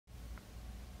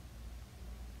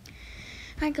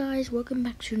Hi guys, welcome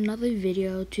back to another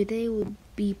video. Today we'll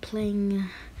be playing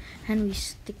Henry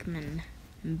Stickman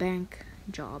bank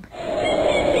job.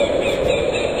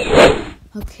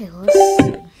 Okay, let's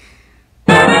see.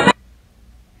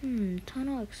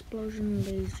 Tunnel explosion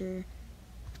laser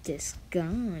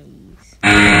disguise.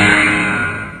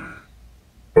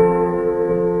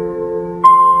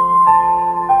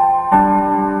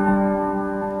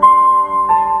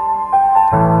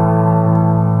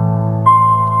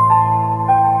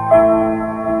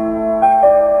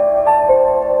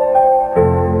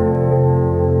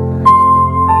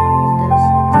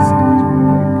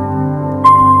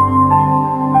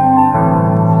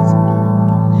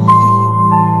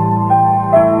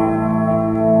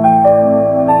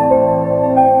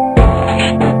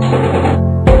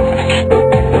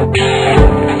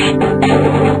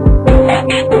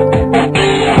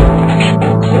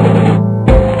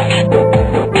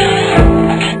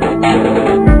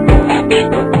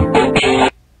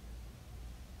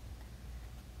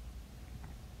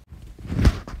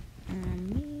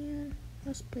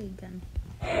 Let's play again.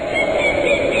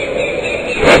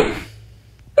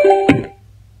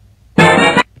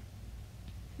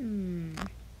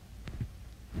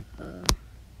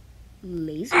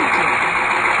 Laser drill.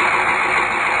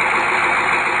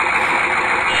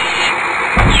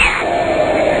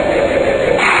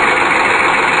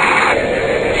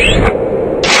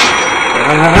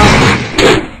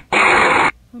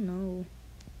 Oh no.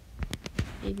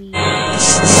 Maybe.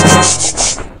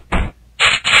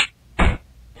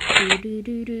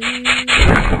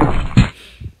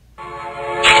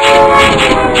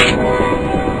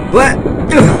 What?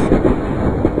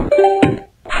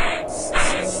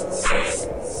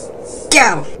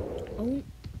 Go! Oh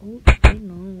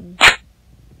no.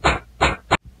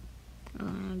 I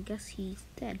guess he's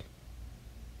dead.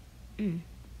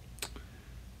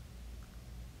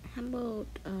 How about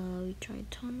we try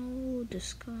tunnel,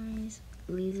 disguise,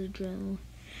 laser drill,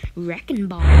 wrecking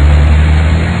ball.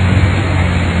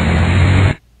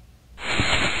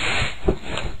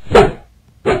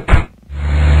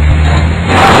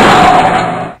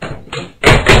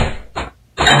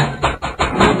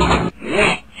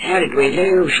 How did we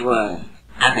lose one?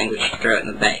 I think we should throw it in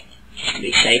the bank, just to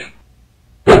be safe.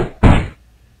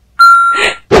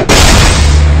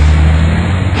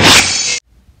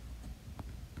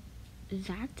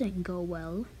 That didn't go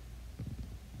well.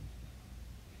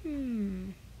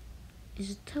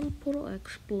 Is a teleportal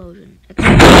explosion.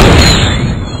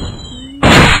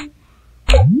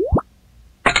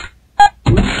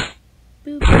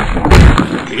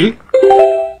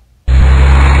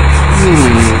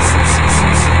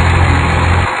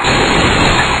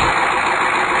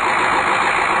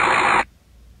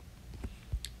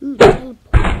 Boop. Ooh, teleport.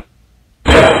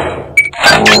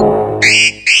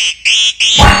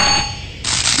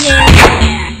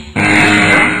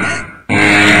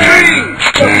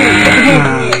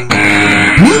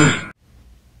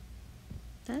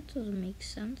 That doesn't make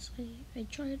sense. I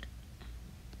tried.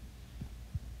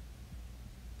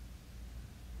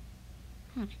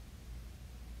 Huh.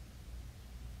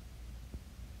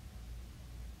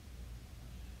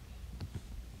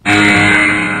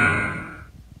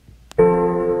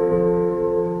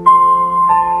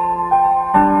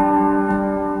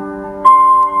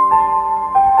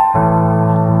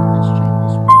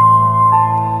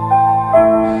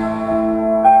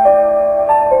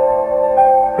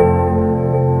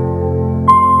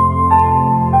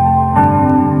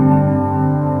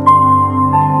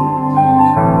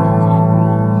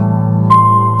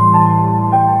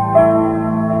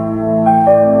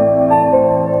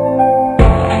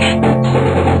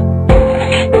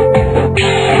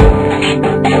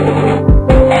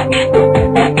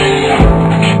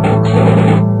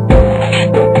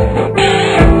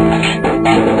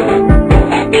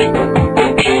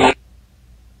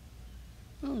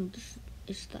 Oh, this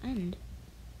is the end.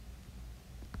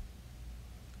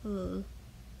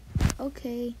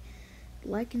 Okay,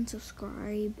 like and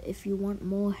subscribe if you want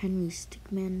more Henry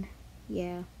Stickman.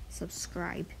 Yeah,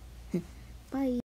 subscribe. Bye.